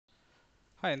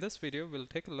Hi, in this video, we'll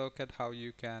take a look at how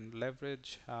you can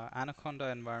leverage Anaconda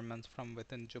environments from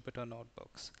within Jupyter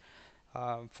Notebooks.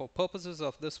 For purposes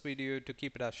of this video, to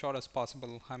keep it as short as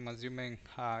possible, I'm assuming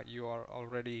you are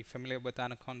already familiar with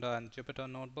Anaconda and Jupyter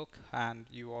Notebook, and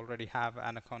you already have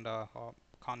Anaconda or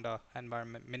Conda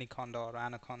environment, mini Conda or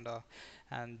Anaconda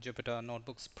and Jupyter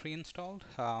Notebooks pre-installed.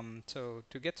 So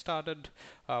to get started,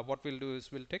 what we'll do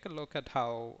is we'll take a look at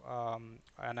how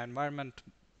an environment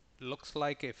looks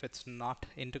like if it's not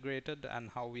integrated, and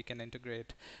how we can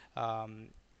integrate um,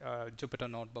 Jupyter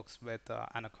Notebooks with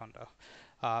Anaconda.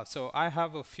 So I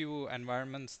have a few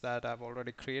environments that I've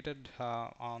already created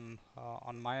on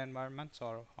my environments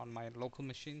or on my local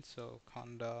machine. So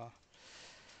Conda,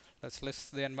 let's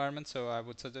list the environment. So I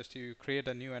would suggest you create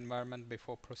a new environment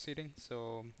before proceeding.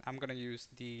 So I'm going to use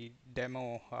the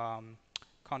demo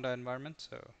Conda environment.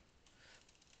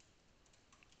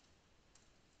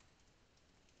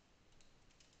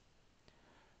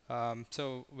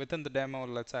 So within the demo,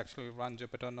 let's actually run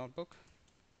Jupyter Notebook.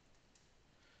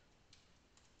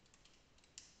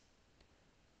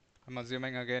 I'm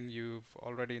assuming again you've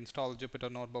already installed Jupyter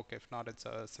Notebook. If not, it's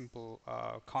a simple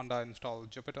Conda install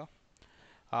Jupyter.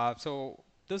 So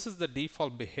this is the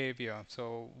default behavior.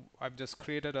 So I've just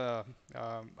created a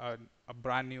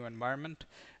brand new environment,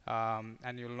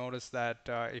 and you'll notice that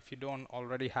if you don't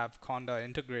already have Conda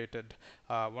integrated,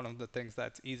 one of the things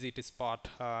that's easy to spot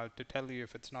to tell you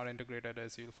if it's not integrated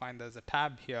is you'll find there's a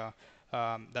tab here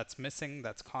that's missing,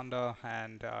 that's Conda,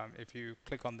 and if you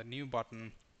click on the new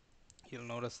button, you'll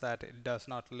notice that it does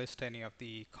not list any of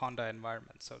the Conda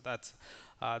environments. So that's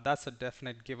a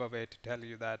definite giveaway to tell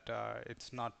you that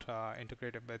it's not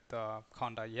integrated with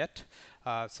Conda yet.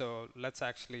 So let's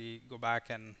actually go back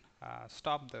and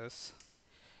stop this.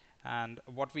 And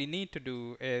what we need to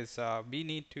do is we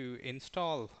need to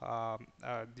install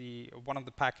the one of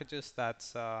the packages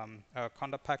that's a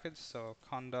Conda package. So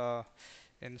Conda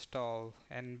install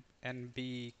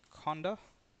nb Conda.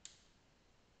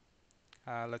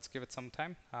 Let's give it some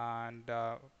time and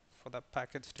for that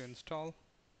package to install.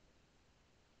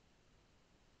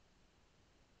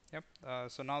 Yep.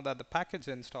 So now that the package is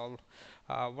installed,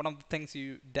 one of the things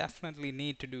you definitely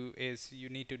need to do is you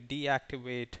need to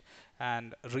deactivate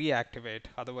and reactivate.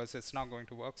 Otherwise, it's not going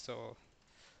to work. So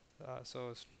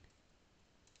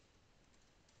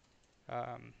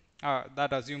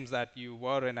that assumes that you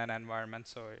were in an environment.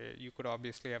 So you could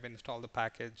obviously have installed the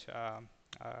package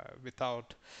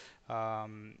without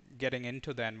getting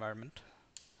into the environment.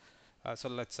 So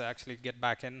let's actually get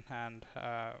back in, and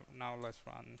now let's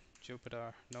run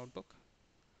Jupyter Notebook.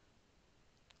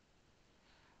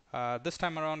 This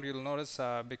time around, you'll notice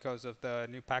because of the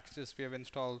new packages we have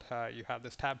installed, you have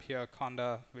this tab here,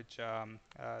 Conda, which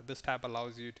this tab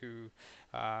allows you to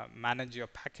manage your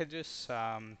packages.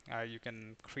 You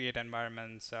can create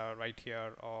environments right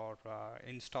here, or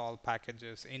install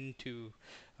packages into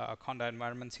Conda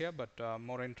environments here. But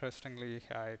more interestingly,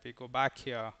 if you go back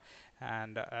here,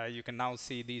 and you can now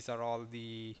see these are all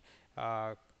the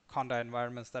Conda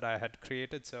environments that I had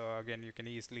created. So again, you can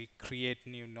easily create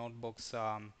new notebooks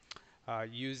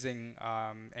using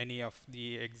any of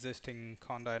the existing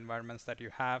Conda environments that you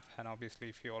have. And obviously,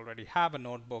 if you already have a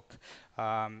notebook,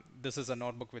 this is a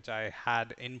notebook which I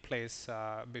had in place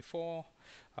before.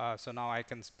 So now I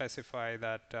can specify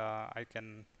that I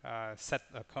can set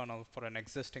a kernel for an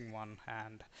existing one,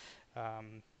 and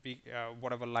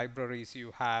whatever libraries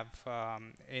you have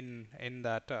in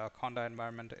that Conda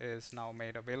environment is now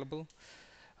made available.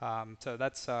 So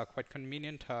that's quite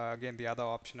convenient. Again, the other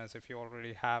option is if you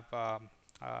already have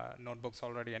notebooks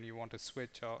already and you want to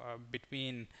switch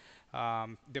between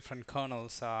different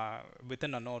kernels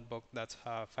within a notebook, that's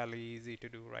fairly easy to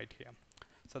do right here.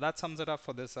 So that sums it up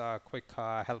for this quick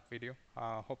help video.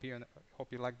 Hope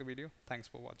you like the video. Thanks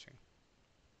for watching.